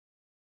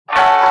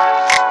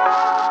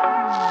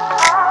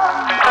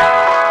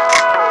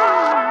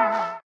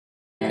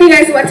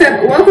What's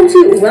up? Welcome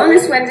to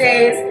Wellness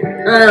Wednesdays,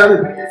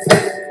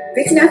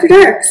 Vixen After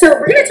Dark. So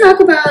we're going to talk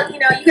about, you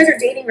guys are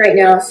dating right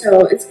now,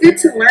 so it's good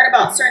to learn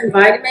about certain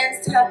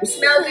vitamins to help you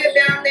smell good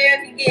down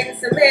there if you're getting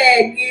some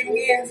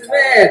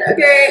head,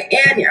 okay?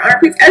 And your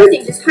armpits,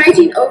 everything, just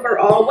hygiene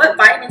overall. What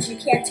vitamins you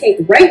can take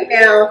right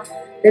now.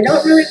 They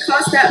don't really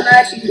cost that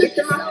much. You can get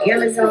them off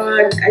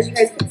Amazon. As you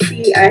guys can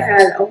see, I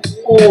had a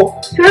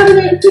whole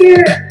cabinet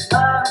here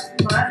of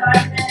my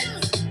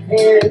vitamins.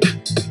 And,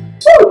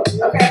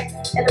 okay.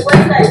 And the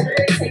ones that I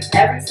literally take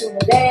every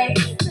single day,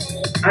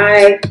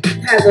 I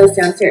have those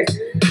downstairs.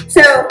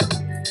 So,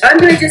 I'm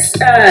going to just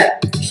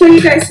show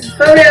you guys some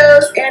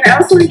photos. And I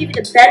also want to give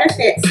you the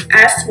benefits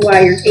as to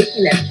why you're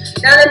taking them.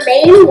 Now, the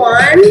main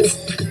ones,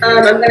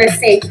 I'm going to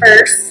say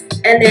first.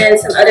 And then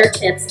some other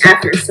tips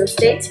after. So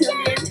stay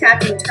tuned in,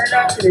 tap and turn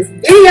on to this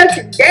video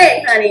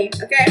today, honey.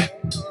 Okay?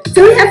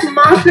 So we have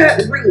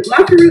maca root.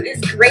 Maca root is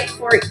great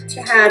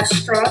to have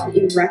strong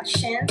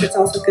erections. It's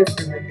also good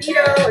for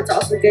libido. It's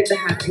also good to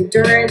have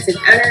endurance and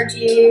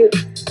energy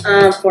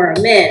for our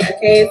men.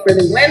 Okay? For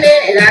the women,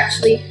 it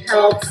actually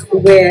helps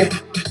with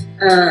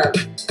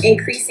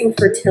increasing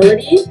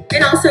fertility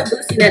and also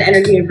boosting that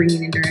energy and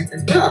bringing endurance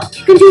as well.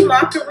 You can do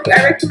maca root.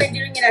 I recommend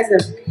doing it as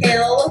a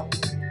pill.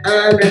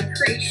 I'm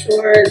pretty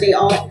sure they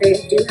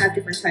do have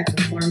different types of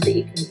forms that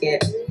you can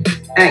get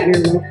at your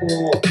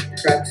local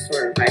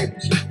drugstore or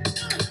vitamin shop.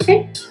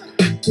 Okay.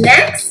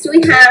 Next,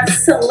 we have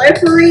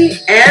slippery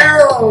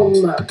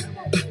elm.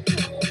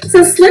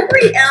 So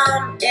slippery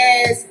elm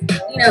is,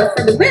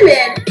 for the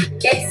women,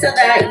 it's so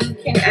that you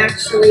can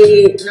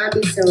actually not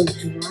be so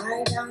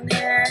dry down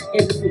there.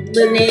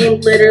 The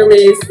name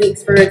literally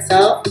speaks for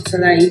itself, so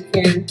that you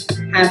can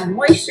have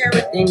moisture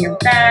within your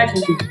vag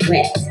and be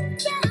wet.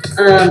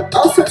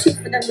 Also too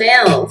for the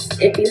males,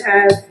 if you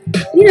have,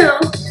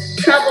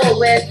 trouble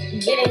with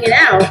getting it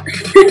out,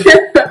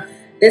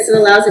 this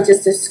allows it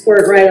just to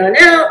squirt right on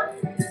out.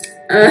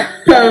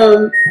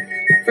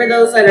 For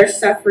those that are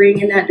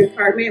suffering in that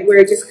department where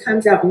it just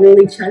comes out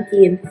really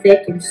chunky and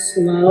thick and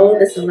slow,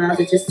 this allows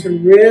it just to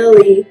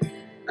really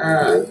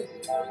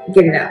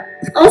get it out.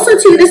 Also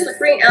too, this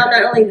slippery elm,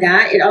 not only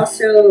that, it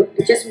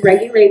just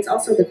regulates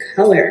also the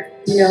color.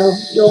 You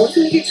always want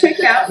to get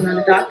checked out. I'm not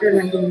a doctor, I'm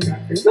not giving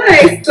doctor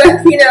advice, but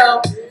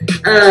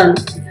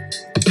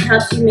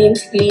helps you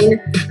maintain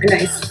a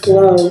nice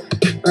flow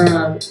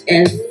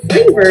and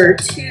flavor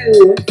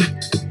to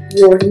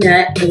your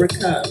nut or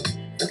cum.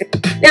 Okay.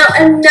 Now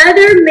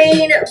another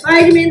main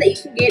vitamin that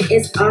you can get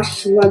is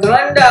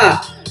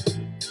ashwagandha.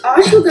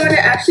 Ashwagandha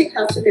actually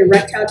helps with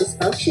erectile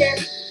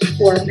dysfunction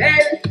for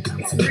men.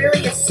 It's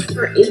really a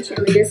super ancient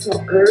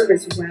medicinal herb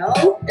as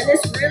well, and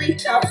this really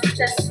helps with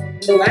just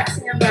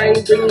relaxing your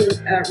body,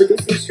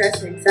 reducing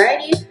stress and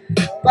anxiety.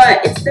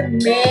 But it's the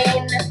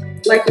main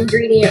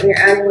ingredient you're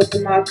adding with the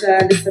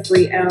maca, the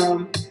slippery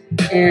elm,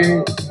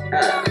 and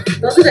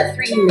those are the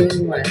three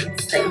main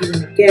ones that you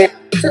want to get.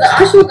 So the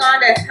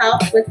ashwagandha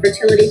helps with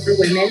fertility for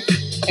women,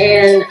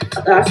 and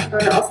the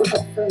ashwagandha also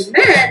helps for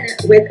men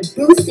with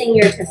boosting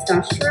your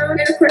testosterone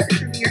and of course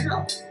improving your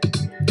health.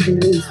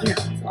 And these, so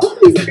all of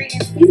these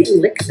ingredients, these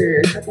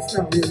elixirs, have to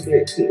smell really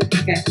good too.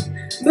 Okay.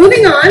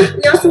 Moving on,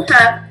 we also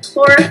have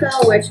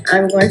chlorophyll, which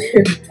I'm going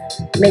to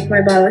make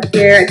my bottle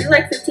here. I do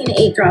like 15 to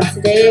 8 drops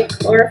a day.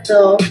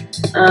 Chlorophyll.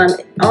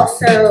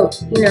 Also,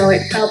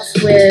 it helps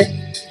with,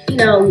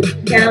 down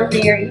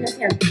there, if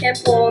you have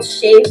pimples,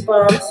 shave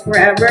bumps,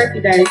 wherever, if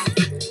you guys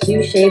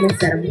do shave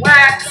instead of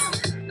wax.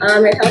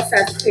 It helps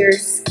have clear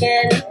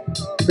skin.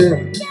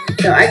 Boom.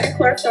 So I drink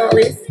chlorophyll at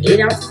least 8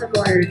 ounces of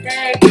water a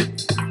day.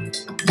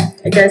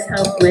 It does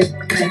help with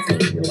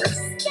cleansing your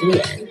skin.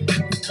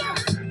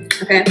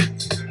 Okay.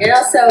 And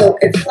also,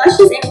 it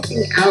flushes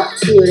anything out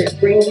too. It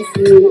brings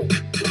you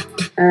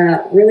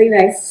a really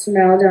nice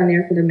smell down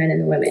there for the men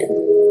and the women.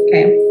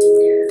 Okay.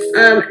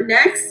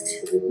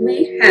 Next,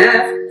 we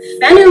have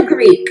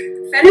fenugreek.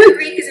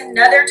 Fenugreek is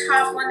another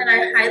top one that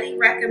I highly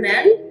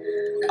recommend.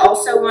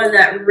 Also one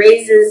that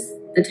raises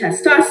the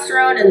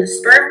testosterone and the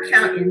sperm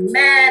count in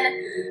men.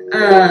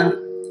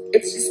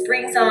 It just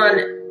brings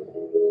on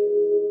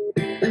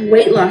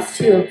weight loss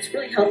too. It's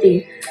really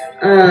healthy.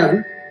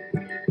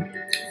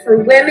 For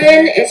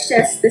women, it's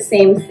just the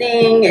same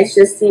thing. It's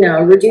just,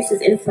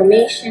 reduces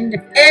inflammation.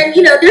 And,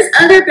 there's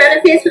other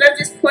benefits, but I'm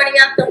just pointing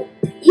out the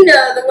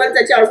ones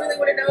that y'all really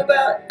want to know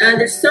about.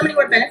 There's so many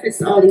more benefits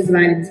to all these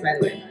vitamins, by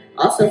the way.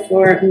 Also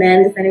for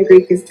men, the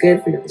fenugreek is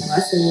good for your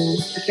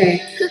muscles,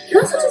 okay? It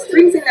also just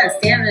brings in that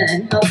stamina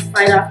and helps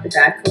fight off the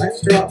bad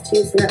cholesterol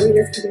too, so that way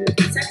you guys can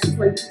be sexy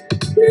for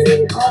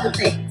all the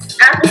things.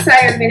 Apple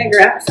cider vinegar.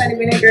 Apple cider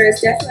vinegar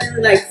is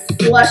definitely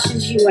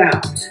flushes you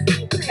out.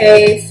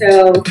 Okay,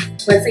 so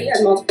let's say you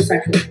have multiple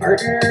sexual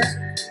partners.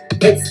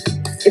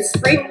 It's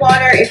spring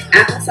water, it's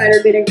apple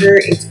cider vinegar,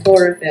 it's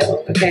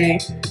chlorophyll. Okay,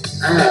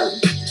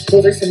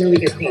 those are some really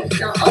good things.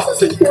 Now, also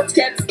some cool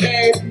tips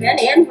is men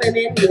and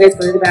women. You guys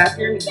go to the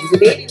bathroom, use a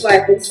baby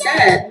wipe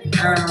instead.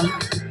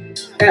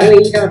 That way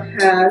you don't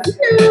have,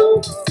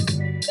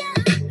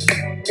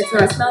 it's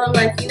not smelling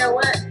like when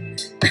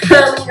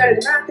you go to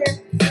the bathroom.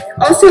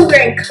 Also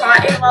wearing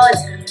cotton while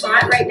it's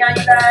hot right now,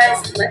 you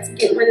guys. Let's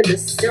get rid of the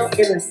silk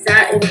and the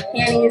satin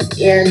panties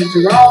and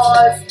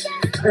drawers.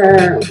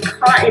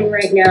 Cotton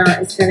right now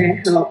is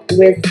going to help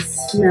with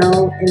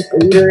smell and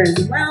odor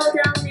as well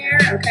down there,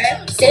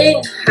 okay?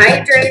 Staying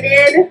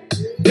hydrated,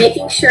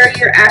 making sure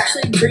you're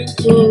actually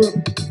drinking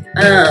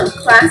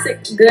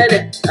classic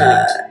good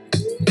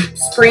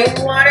spring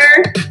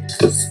water,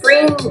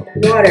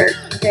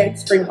 okay,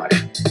 spring water.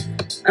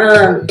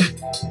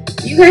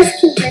 You guys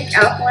can drink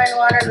alkaline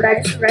water, but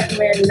I just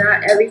recommend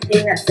not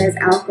everything that says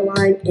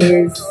alkaline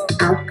is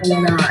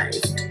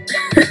alkalinized.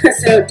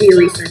 So do your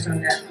research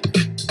on that.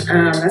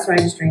 That's why I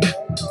just drink,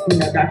 you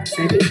know, Dr.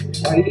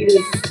 Sebi. All you need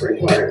is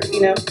spring water,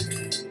 you know.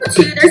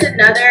 Two, there's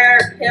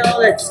another pill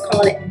that's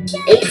called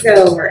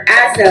Azo or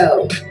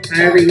Azo,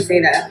 however you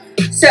say that.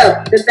 So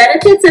the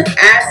benefits of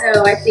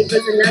Azo, I think,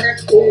 was another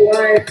cool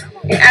one.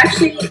 It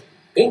actually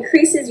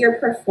increases your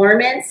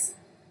performance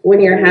when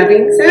you're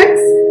having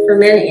sex for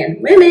men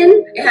and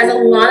women. It has a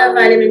lot of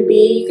vitamin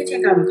B. You can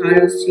take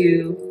avocados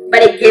too,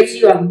 but it gives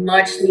you a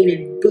much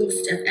needed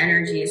boost of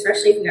energy,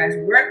 especially if you guys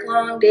work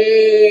long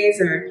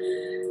days, or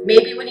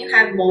maybe when you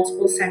have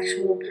multiple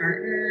sexual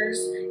partners,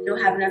 you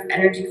don't have enough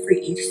energy for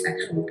each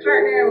sexual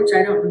partner, which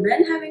I don't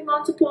recommend having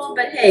multiple,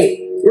 but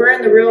hey, we're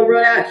in the real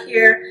world out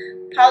here.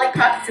 Polly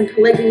pockets and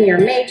polygamy are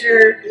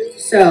major,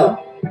 so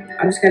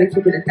I'm just gonna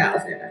keep it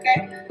 1,000,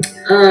 okay?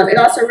 It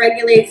also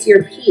regulates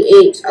your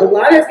pH. A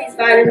lot of these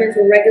vitamins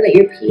will regulate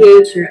your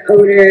pH, your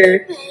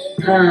odor.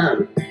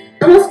 I'm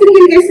also gonna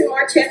give you guys some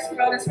more tips for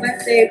Wellness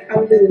Wednesday,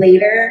 probably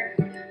later,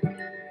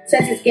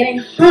 since it's getting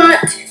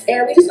hot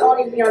and we just all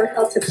need to be on the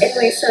health tip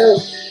anyway. So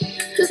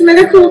just some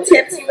other cool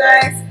tips, you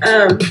guys.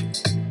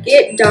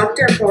 Get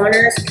Dr.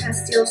 Bronner's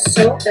Castile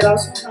soap. That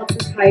also helps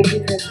with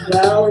hygiene as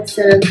well.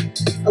 Instead of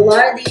a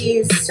lot of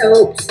these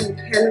soaps and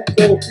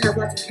chemicals have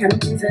lots of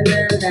chemicals in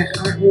them that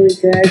aren't really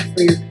good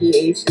for your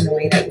pH and the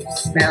way that you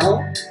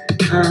smell.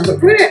 But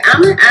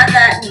I'm gonna add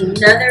that in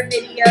another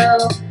video.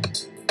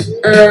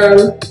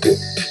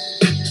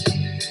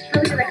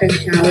 Probably like a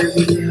shower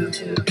video.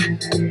 Add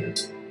that in.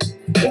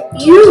 If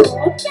you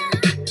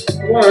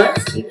want,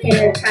 you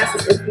can pass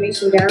this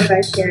information down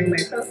by sharing my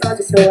profile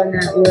to someone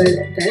that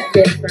would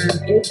benefit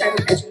from any type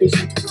of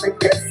education tips like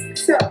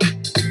this. So,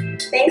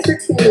 thanks for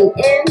tuning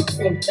in,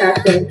 staying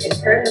tapped in, and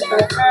turn the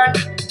fuck on,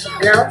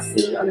 and I'll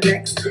see you on the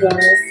next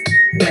Wellness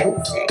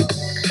Wednesday.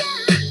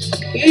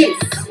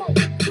 Peace!